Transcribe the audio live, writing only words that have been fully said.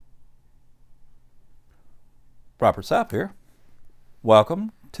Robert Sapp here.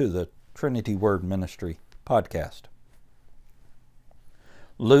 Welcome to the Trinity Word Ministry podcast.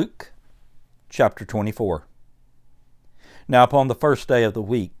 Luke chapter 24. Now upon the first day of the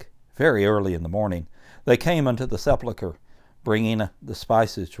week, very early in the morning, they came unto the sepulchre, bringing the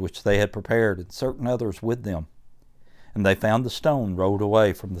spices which they had prepared, and certain others with them. And they found the stone rolled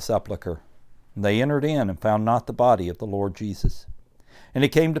away from the sepulchre. And they entered in, and found not the body of the Lord Jesus. And it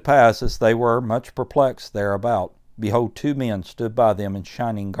came to pass, as they were much perplexed thereabout, behold, two men stood by them in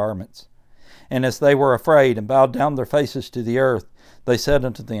shining garments. And as they were afraid, and bowed down their faces to the earth, they said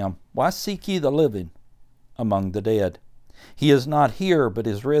unto them, Why seek ye the living among the dead? He is not here, but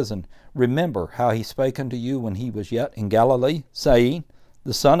is risen. Remember how he spake unto you when he was yet in Galilee, saying,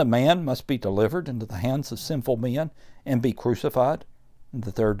 The Son of Man must be delivered into the hands of sinful men, and be crucified, and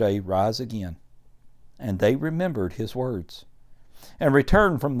the third day rise again. And they remembered his words, and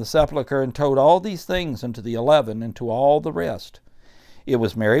returned from the sepulchre, and told all these things unto the 11, and to all the rest. It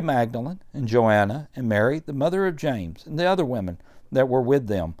was Mary Magdalene, and Joanna, and Mary, the mother of James, and the other women that were with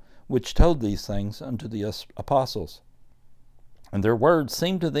them, which told these things unto the apostles. And their words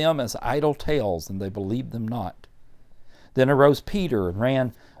seemed to them as idle tales, and they believed them not. Then arose Peter, and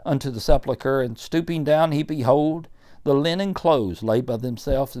ran unto the sepulchre, and stooping down, he behold, the linen clothes lay by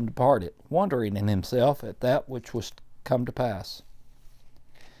themselves, and departed, wondering in himself at that which was come to pass.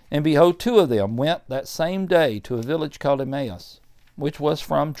 And behold, two of them went that same day to a village called Emmaus, which was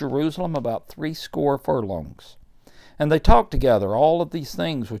from Jerusalem about 60 furlongs. And they talked together all of these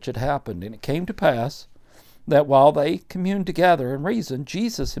things which had happened. And it came to pass that while they communed together and reasoned,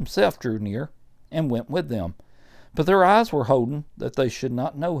 Jesus himself drew near and went with them. But their eyes were holden that they should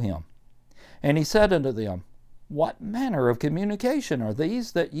not know him. And he said unto them, What manner of communication are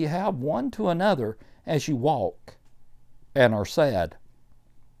these that ye have one to another as ye walk, and are sad?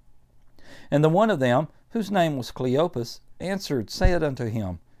 And the one of them, whose name was Cleopas, answered, said unto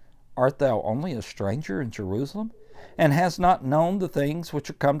him, Art thou only a stranger in Jerusalem, and hast not known the things which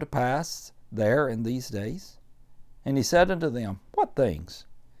are come to pass there in these days? And he said unto them, What things?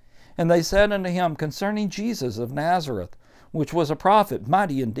 And they said unto him, Concerning Jesus of Nazareth, which was a prophet,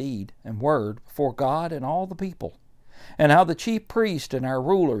 mighty in deed and word before God and all the people, and how the chief priests and our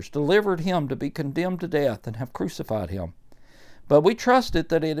rulers delivered him to be condemned to death, and have crucified him. But we trusted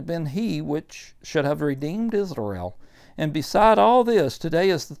that it had been he which should have redeemed Israel. And beside all this, today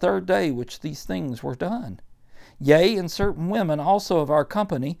is the third day which these things were done. Yea, and certain women also of our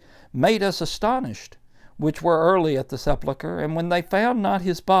company made us astonished, which were early at the sepulchre. And when they found not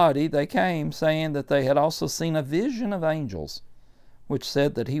his body, they came, saying that they had also seen a vision of angels, which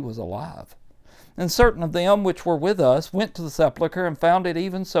said that he was alive. And certain of them which were with us went to the sepulchre, and found it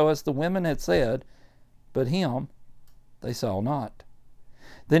even so as the women had said, but him they saw not.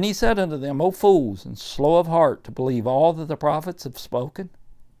 Then he said unto them, O fools, and slow of heart to believe all that the prophets have spoken?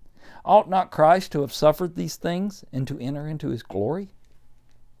 Ought not Christ to have suffered these things, and to enter into his glory?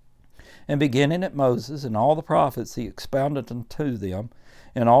 And beginning at Moses and all the prophets, he expounded unto them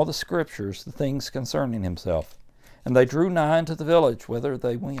in all the scriptures the things concerning himself. And they drew nigh unto the village whither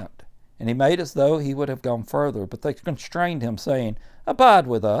they went. And he made as though he would have gone further, but they constrained him, saying, Abide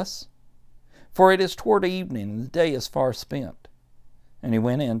with us, for it is toward evening, and the day is far spent. And he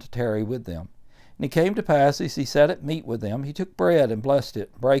went in to tarry with them. And it came to pass, as he sat at meat with them, he took bread, and blessed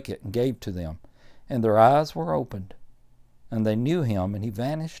it, brake it, and gave to them. And their eyes were opened, and they knew him, and he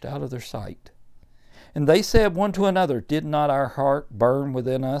vanished out of their sight. And they said one to another, Did not our heart burn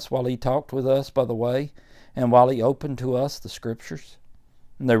within us while he talked with us by the way, and while he opened to us the scriptures?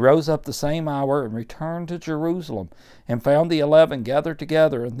 And they rose up the same hour, and returned to Jerusalem, and found the 11 gathered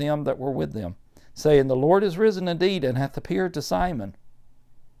together, and them that were with them, saying, The Lord is risen indeed, and hath appeared to Simon.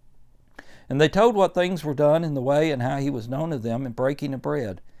 And they told what things were done in the way, and how he was known of them in breaking of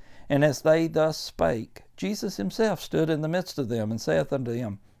bread. And as they thus spake, Jesus himself stood in the midst of them, and saith unto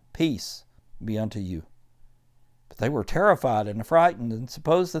them, Peace be unto you. But they were terrified and affrighted, and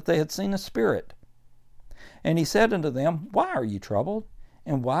supposed that they had seen a spirit. And he said unto them, Why are ye troubled?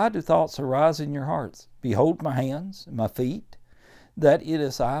 And why do thoughts arise in your hearts? Behold my hands and my feet, that it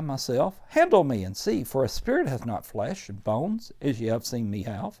is I myself. Handle me, and see, for a spirit hath not flesh and bones, as ye have seen me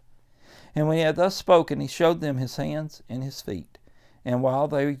have. And when he had thus spoken, he showed them his hands and his feet. And while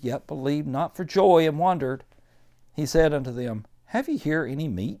they yet believed not for joy, and wondered, he said unto them, Have ye here any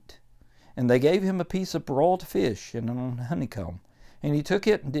meat? And they gave him a piece of broiled fish and an honeycomb. And he took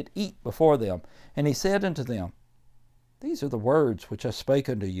it, and did eat before them. And he said unto them, These are the words which I spake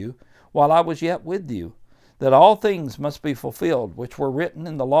unto you, while I was yet with you, that all things must be fulfilled, which were written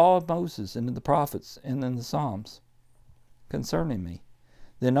in the law of Moses, and in the prophets, and in the Psalms, concerning me.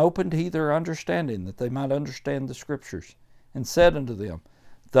 Then opened he their understanding, that they might understand the Scriptures, and said unto them,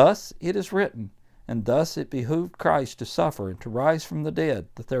 Thus it is written, and thus it behooved Christ to suffer and to rise from the dead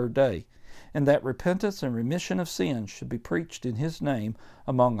the third day, and that repentance and remission of sins should be preached in his name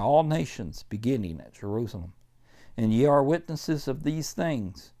among all nations, beginning at Jerusalem. And ye are witnesses of these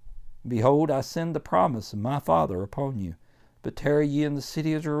things. Behold, I send the promise of my Father upon you. But tarry ye in the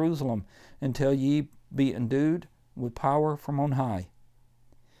city of Jerusalem, until ye be endued with power from on high.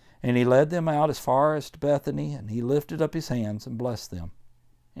 And he led them out as far as to Bethany, and he lifted up his hands and blessed them.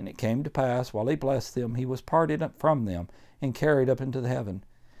 And it came to pass, while he blessed them, he was parted up from them, and carried up into the heaven.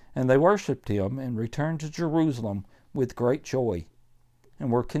 And they worshipped him, and returned to Jerusalem with great joy,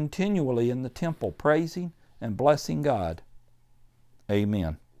 and were continually in the temple, praising and blessing God.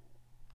 Amen.